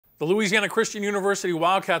The Louisiana Christian University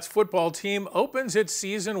Wildcats football team opens its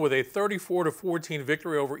season with a 34-14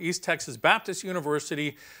 victory over East Texas Baptist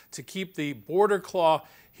University to keep the border claw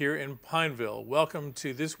here in Pineville. Welcome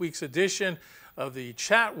to this week's edition of the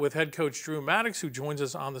chat with head coach Drew Maddox, who joins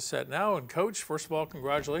us on the set now. And coach, first of all,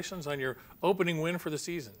 congratulations on your opening win for the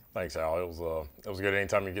season. Thanks, Al. It was good.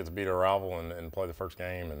 Anytime you get to beat a rival and play the first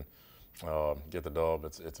game and get the dub,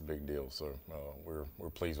 it's a big deal. So we're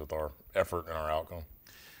pleased with our effort and our outcome.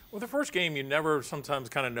 Well, the first game, you never sometimes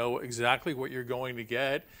kind of know exactly what you're going to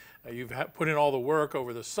get. You've put in all the work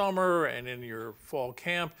over the summer and in your fall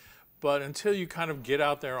camp, but until you kind of get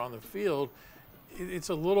out there on the field, it's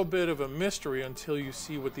a little bit of a mystery until you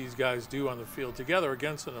see what these guys do on the field together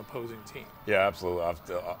against an opposing team. Yeah, absolutely.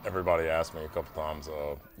 Everybody asked me a couple times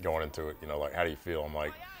going into it, like, how do you feel? I'm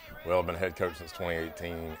like, well, I've been head coach since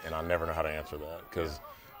 2018, and I never know how to answer that because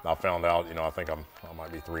I found out, I think I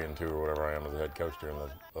might be 3-2 or whatever I am as a head coach during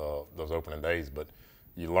those opening days. But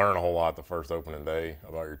you learn a whole lot the first opening day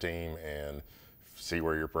about your team and see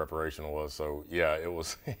where your preparation was. So yeah, it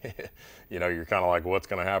was, you're kind of like, what's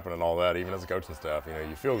going to happen and all that. Even as a coaching staff,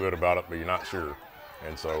 you feel good about it, but you're not sure.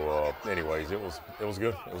 And so, anyways, it was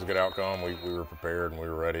good. It was a good outcome. We were prepared and we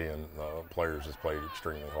were ready, and players just played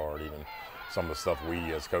extremely hard. Even some of the stuff we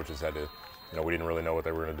as coaches had to. We didn't really know what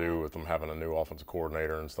they were going to do with them having a new offensive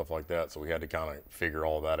coordinator and stuff like that. So we had to kind of figure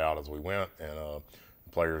all that out as we went, and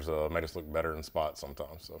players made us look better in spots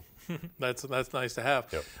sometimes. So that's nice to have.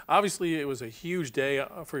 Yep. Obviously, it was a huge day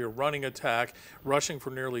for your running attack, rushing for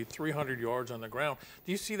nearly 300 yards on the ground.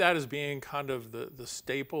 Do you see that as being kind of the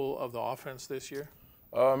staple of the offense this year?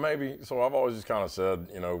 Maybe. So I've always just kind of said,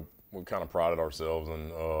 we kind of prided ourselves in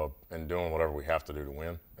doing whatever we have to do to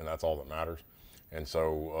win, and that's all that matters. And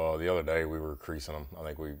so the other day we were creasing them. I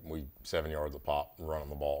think we 7 yards a pop running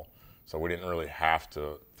the ball. So we didn't really have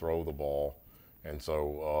to throw the ball. And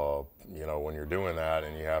so, when you're doing that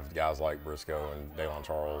and you have guys like Briscoe and Daylon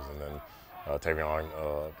Charles and then Tavion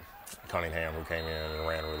Cunningham, who came in and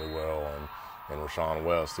ran really well, and Rashawn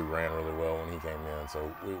West, who ran really well when he came in.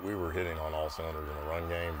 So we were hitting on all cylinders in the run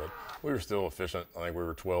game, but we were still efficient. I think we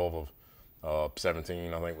were 12 of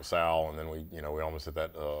 17, I think, with Sal, and then we almost hit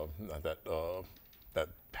that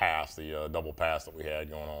pass, the double pass that we had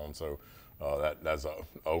going on. So that's a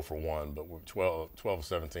 0 for 1, but we're 12 of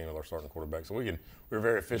 17 with our starting quarterback. So we were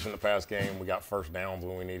very efficient in the pass game. We got first downs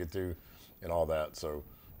when we needed to, and all that. So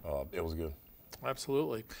it was good.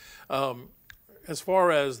 Absolutely. As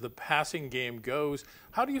far as the passing game goes,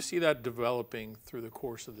 how do you see that developing through the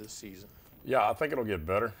course of this season? Yeah, I think it'll get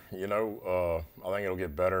better. I think it'll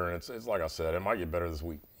get better, and it's like I said, it might get better this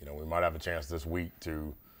week. We might have a chance this week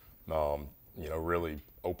to, really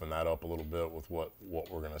open that up a little bit with what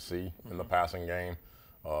we're going to see in the passing game.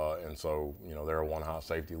 And so, they're a one high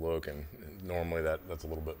safety look, and normally that's a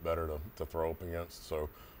little bit better to throw up against. So,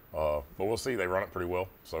 but we'll see. They run it pretty well,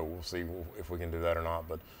 so we'll see if we can do that or not.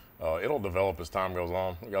 But it'll develop as time goes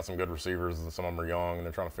on. We got some good receivers, and some of them are young, and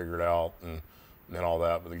they're trying to figure it out and all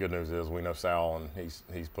that. But the good news is we know Sal, and he's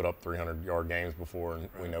put up 300-yard games before, and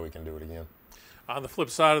we know he can do it again. On the flip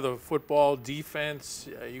side of the football, defense,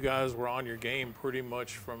 you guys were on your game pretty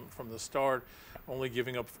much from the start, only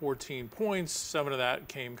giving up 14 points. 7 of that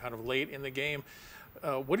came kind of late in the game.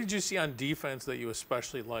 What did you see on defense that you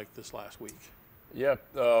especially liked this last week? Yeah,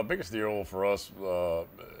 biggest deal for us,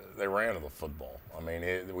 they ran to the football. I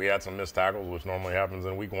mean, we had some missed tackles, which normally happens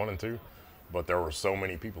in week 1 and 2, but there were so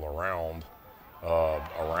many people around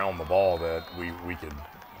the ball that we could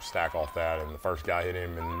stack off that, and the first guy hit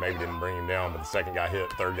him and maybe didn't bring him down, but the second guy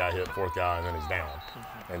hit, third guy hit, fourth guy, and then he's down.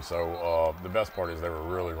 And so the best part is they were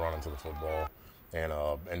really running to the football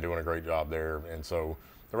and doing a great job there. And so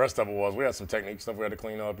the rest of it was we had some technique stuff we had to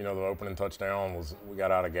clean up. The opening touchdown was we got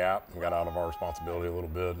out of gap, we got out of our responsibility a little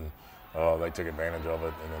bit, and they took advantage of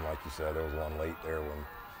it. And then, like you said, there was one late there when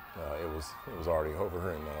it was already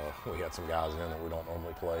over, and we had some guys in that we don't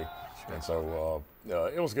normally play. And so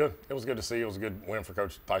it was good. It was good to see. It was a good win for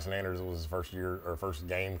Coach Tyson Anders. It was his first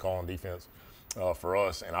game calling defense for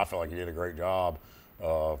us, and I felt like he did a great job.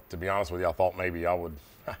 To be honest with you, I thought maybe I would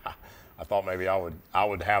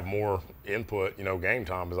have more input, game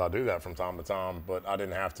time, as I do that from time to time, but I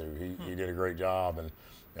didn't have to. He did a great job, and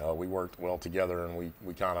we worked well together, and we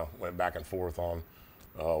kind of went back and forth on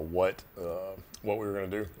what we were going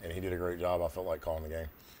to do, and he did a great job, I felt like, calling the game.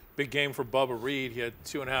 Big game for Bubba Reed. He had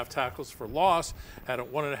 2.5 tackles for loss, had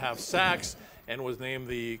 1.5 sacks, and was named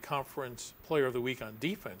the Conference Player of the Week on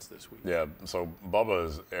defense this week. Yeah, so Bubba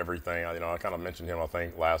is everything. I kind of mentioned him, I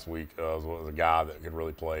think, last week as a guy that could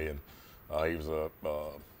really play, and he was an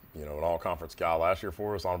all-conference guy last year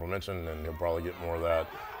for us, honorable mention, and he'll probably get more of that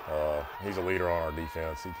He's a leader on our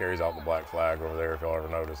defense. He carries out the black flag over there. If y'all ever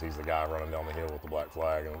notice, he's the guy running down the hill with the black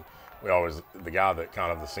flag. And we always, the guy that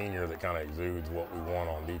kind of the senior that kind of exudes what we want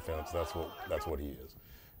on defense. That's what he is.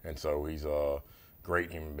 And so he's a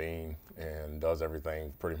great human being and does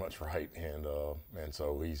everything pretty much right. And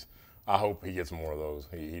so I hope he gets more of those.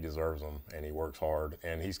 He deserves them, and he works hard.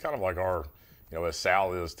 And he's kind of like our, as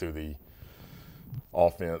Sal is to the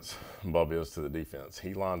offense, Bub is to the defense.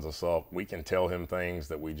 He lines us up. We can tell him things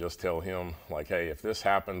that we just tell him, like, hey, if this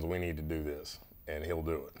happens, we need to do this. And he'll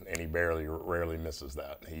do it. And he rarely misses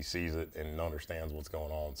that. He sees it and understands what's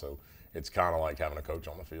going on. So it's kind of like having a coach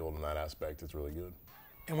on the field in that aspect. It's really good.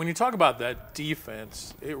 And when you talk about that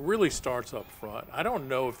defense, it really starts up front. I don't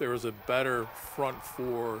know if there was a better front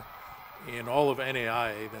four in all of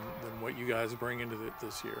NAIA than what you guys bring into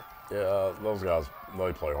this year. Yeah, those guys,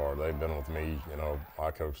 they play hard. They've been with me.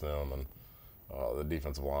 I coach them and the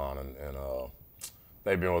defensive line, and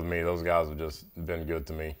they've been with me. Those guys have just been good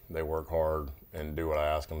to me. They work hard and do what I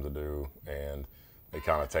ask them to do, and they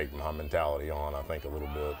kind of take my mentality on, I think, a little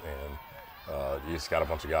bit. And you just got a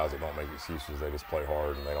bunch of guys that don't make excuses. They just play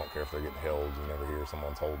hard, and they don't care if they're getting held. You never hear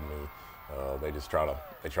someone's holding me. They just try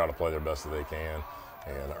to play their best that they can.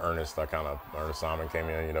 And Ernest Simon came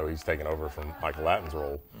in. He's taken over from Michael Lattin's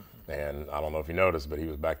role. And I don't know if you noticed, but he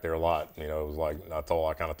was back there a lot. It was like I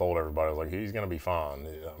kind of told everybody, I was like, he's going to be fine.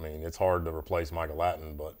 I mean, it's hard to replace Michael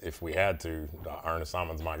Lattin, but if we had to, Ernest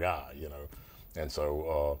Simon's my guy, And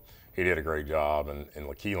so he did a great job. And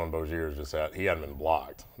LaKeelan Bozier's he hadn't been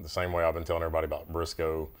blocked. The same way I've been telling everybody about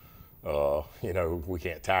Briscoe. We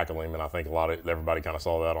can't tackle him, and I think everybody kind of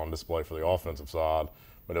saw that on display for the offensive side.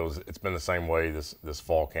 But it's been the same way this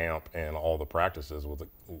fall camp and all the practices with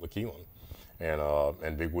LaKeelan.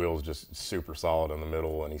 And Big Will's just super solid in the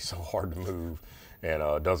middle, and he's so hard to move,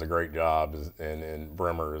 and does a great job. And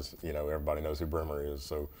Bremer is, everybody knows who Bremer is.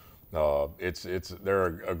 So they're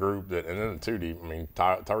a group that, and then the 2 deep. I mean,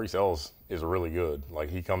 Tyrese Ellis is really good. Like,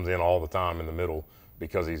 he comes in all the time in the middle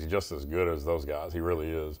because he's just as good as those guys. He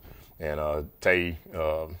really is. And Tay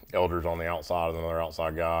Eldridge on the outside is another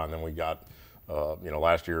outside guy, and then we got.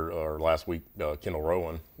 Last week, Kendall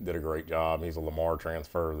Rowan did a great job. He's a Lamar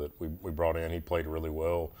transfer that we brought in. He played really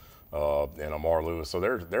well, and Amar Lewis. So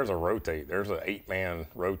there's a rotate. There's an 8-man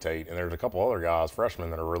rotate, and there's a couple other guys,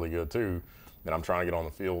 freshmen, that are really good too, that I'm trying to get on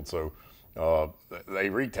the field. So they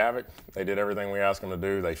wreaked havoc. They did everything we asked them to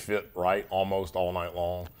do. They fit right almost all night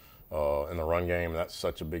long in the run game, and that's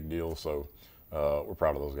such a big deal. So we're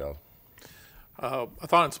proud of those guys. I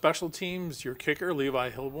thought on special teams, your kicker, Levi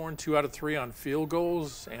Hilborn, 2 out of 3 on field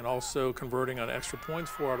goals and also converting on extra points,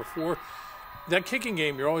 4 out of 4. That kicking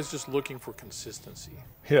game, you're always just looking for consistency.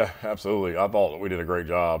 Yeah, absolutely. I thought we did a great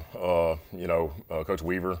job. Coach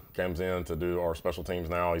Weaver comes in to do our special teams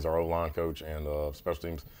now. He's our O-line coach, and special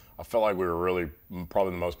teams, I felt like we were really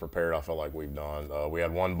probably the most prepared I felt like we've done. We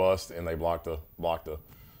had one bust, and they blocked a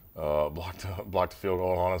field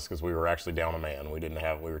goal on us because we were actually down a man. We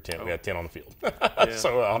had 10 on the field. Yeah.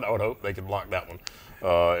 So I would hope they could block that one.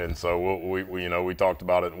 And so we talked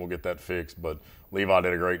about it, and we'll get that fixed. But Levi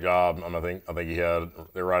did a great job. I think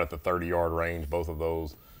they're right at the 30-yard range, both of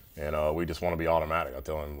those. And we just want to be automatic. I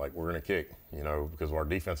tell him, like, we're going to kick, because our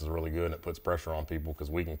defense is really good, and it puts pressure on people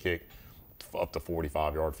because we can kick up to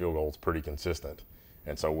 45-yard field goals pretty consistent.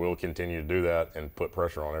 And so we'll continue to do that and put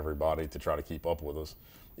pressure on everybody to try to keep up with us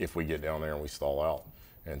if we get down there and we stall out.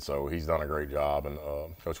 And so he's done a great job, and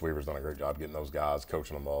Coach Weaver's done a great job getting those guys,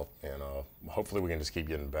 coaching them up, and hopefully we can just keep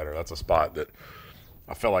getting better. That's a spot that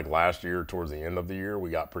I felt like last year, towards the end of the year, we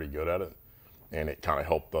got pretty good at it, and it kind of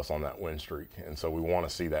helped us on that win streak. And so we want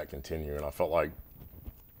to see that continue, and I felt like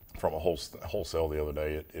from a wholesale the other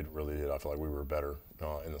day, it really did. I felt like we were better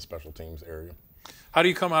in the special teams area. How do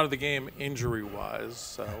you come out of the game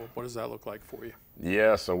injury-wise? What does that look like for you?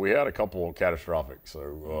 Yeah, so we had a couple of catastrophic.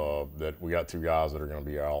 So that we got 2 guys that are going to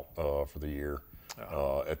be out for the year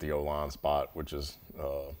at the O-line spot, which is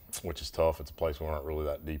tough. It's a place we weren't really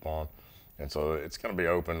that deep on, and so it's going to be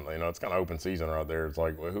open. It's kind of open season right there. It's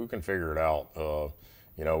like, well, who can figure it out?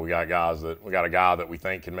 We got a guy that we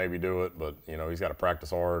think can maybe do it, but he's got to practice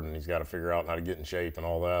hard, and he's got to figure out how to get in shape and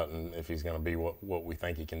all that, and if he's going to be what we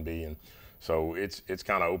think he can be. And so it's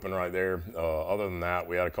kind of open right there. Other than that,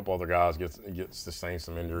 we had a couple other guys get sustained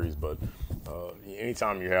some injuries, but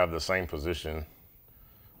anytime you have the same position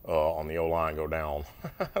on the O-line go down,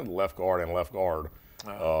 left guard and left guard,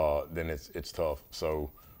 then it's tough. So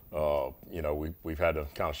we've had to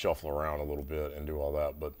kind of shuffle around a little bit and do all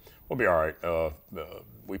that, but we'll be all right.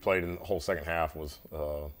 We played in the whole second half was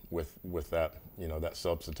with that that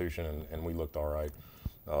substitution, and we looked all right.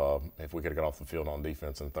 If we could have got off the field on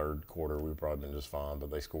defense in third quarter, we would probably been just fine.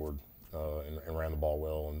 But they scored and ran the ball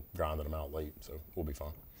well and grinded them out late, so we'll be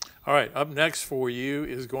fine. All right, up next for you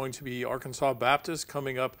is going to be Arkansas Baptist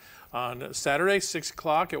coming up on Saturday, 6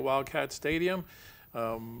 o'clock at Wildcat Stadium.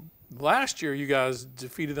 Last year, you guys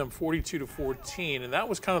defeated them 42-14, and that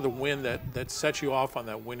was kind of the win that set you off on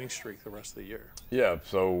that winning streak the rest of the year. Yeah,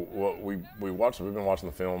 so what we've been watching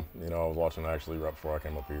the film. You know, I was watching actually right before I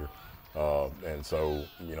came up here. And so,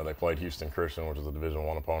 you know, they played Houston Christian, which is a Division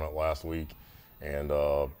I opponent last week. And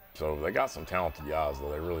so they got some talented guys,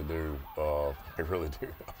 though. They really do. They really do.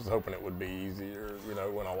 I was hoping it would be easier, you know,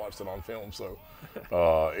 when I watched it on film. So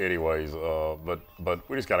anyways, but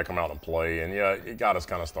we just got to come out and play. And, yeah, it got us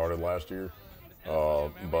kind of started last year.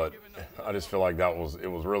 But I just feel like it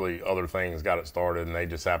was really other things got it started, and they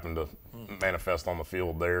just happened to manifest on the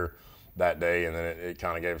field there that day, and then it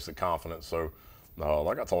kind of gave us the confidence. So,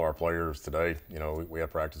 like I told our players today, you know, we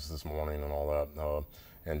had practice this morning and all that,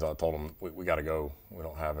 and I told them we got to go. We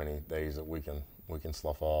don't have any days that we can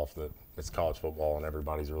slough off. That it's college football and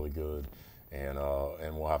everybody's really good, and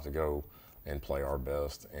we'll have to go and play our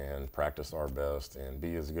best and practice our best and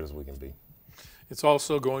be as good as we can be. It's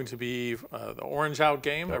also going to be the Orange Out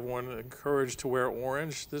game. Yep. Everyone encouraged to wear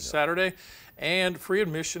orange this Saturday. And free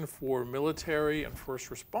admission for military and first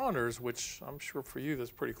responders, which I'm sure for you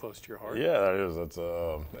that's pretty close to your heart. Yeah, that is. It's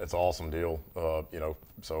an awesome deal. You know,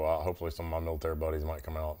 so hopefully some of my military buddies might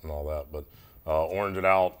come out and all that. But orange it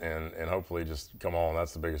out and hopefully just come on.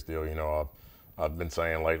 That's the biggest deal. You know, I've been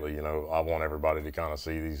saying lately, you know, I want everybody to kind of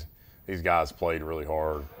see these guys played really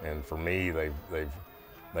hard. And for me,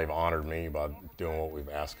 they've honored me by doing what we've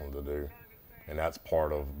asked them to do. And that's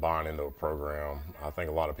part of buying into a program. I think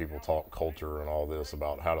a lot of people talk culture and all this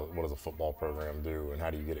about what does a football program do and how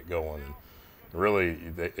do you get it going. And really,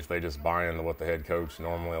 if they just buy into what the head coach,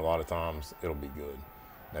 normally a lot of times it'll be good.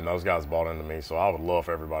 And those guys bought into me, so I would love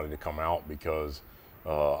for everybody to come out because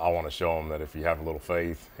I want to show them that if you have a little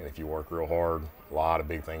faith and if you work real hard, a lot of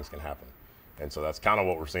big things can happen. And so that's kind of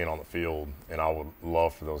what we're seeing on the field, and I would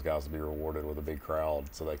love for those guys to be rewarded with a big crowd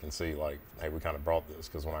so they can see, like, hey, we kind of brought this,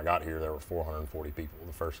 because when I got here, there were 440 people,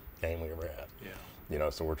 the first game we ever had. Yeah. You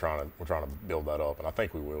know, so we're trying to build that up, and I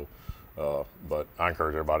think we will. But I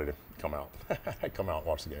encourage everybody to come out, come out and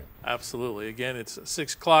watch the game. Absolutely. Again, it's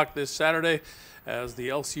 6 o'clock this Saturday as the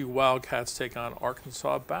LCU Wildcats take on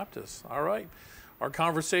Arkansas Baptist. All right. Our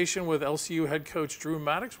conversation with LCU head coach Drew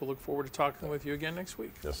Maddox. We'll look forward to talking with you again next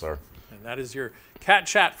week. Yes, sir. And that is your Cat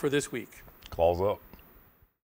Chat for this week. Claws up.